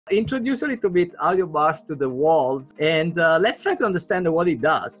introduce a little bit Audioburst to the world, and let's try to understand what it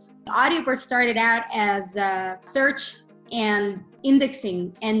does. Audioburst started out as a search and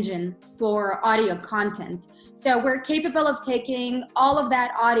indexing engine for audio content. So we're capable of taking all of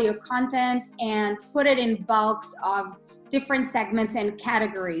that audio content and put it in bulks of different segments and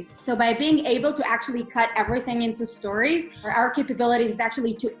categories. So by being able to actually cut everything into stories, our capabilities is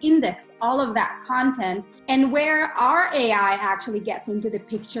actually to index all of that content. And where our AI actually gets into the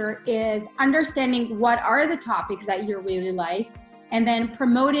picture is understanding what are the topics that you really like, and then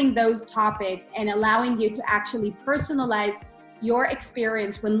promoting those topics and allowing you to actually personalize your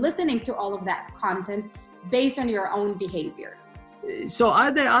experience when listening to all of that content based on your own behavior. So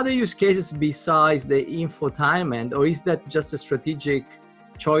are there other use cases besides the infotainment, or is that just a strategic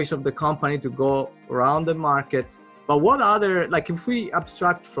choice of the company to go around the market? But what other, like if we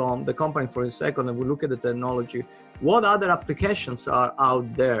abstract from the company for a second and we look at the technology, what other applications are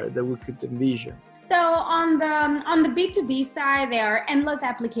out there that we could envision? So on the B2B side, there are endless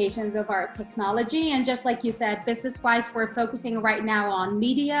applications of our technology. And just like you said, business-wise, we're focusing right now on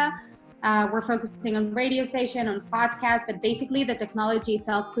media. We're focusing on radio station, on podcasts, but basically the technology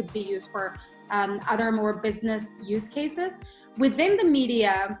itself could be used for other more business use cases. Within the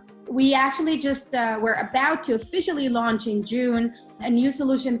media, we actually just, we're about to officially launch in June a new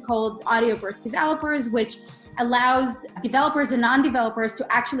solution called Audioburst Developers, which allows developers and non-developers to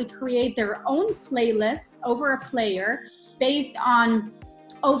actually create their own playlists over a player based on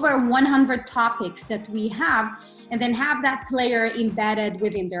over 100 topics that we have, and then have that player embedded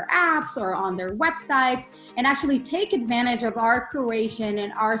within their apps or on their websites, and actually take advantage of our curation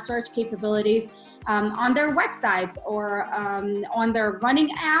and our search capabilities on their websites or on their running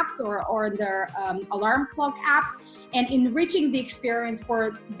apps or their alarm clock apps, and enriching the experience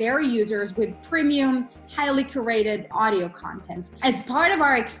for their users with premium, highly curated audio content. As part of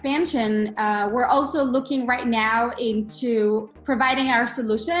our expansion, we're also looking right now into providing our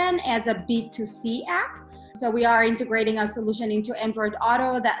solution as a B2C app. So we are integrating our solution into Android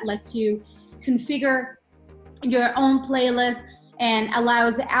Auto that lets you configure your own playlist and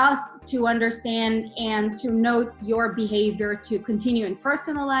allows us to understand and to note your behavior to continue and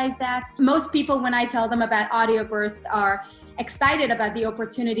personalize that. Most people, when I tell them about Audioburst, are excited about the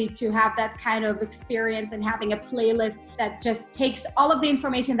opportunity to have that kind of experience and having a playlist that just takes all of the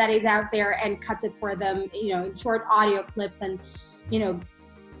information that is out there and cuts it for them, in short audio clips. And,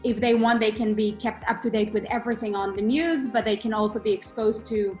 if they want, they can be kept up to date with everything on the news, but they can also be exposed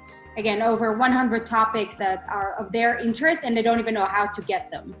to, again, over 100 topics that are of their interest, and they don't even know how to get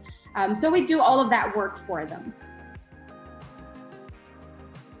them. So we do all of that work for them.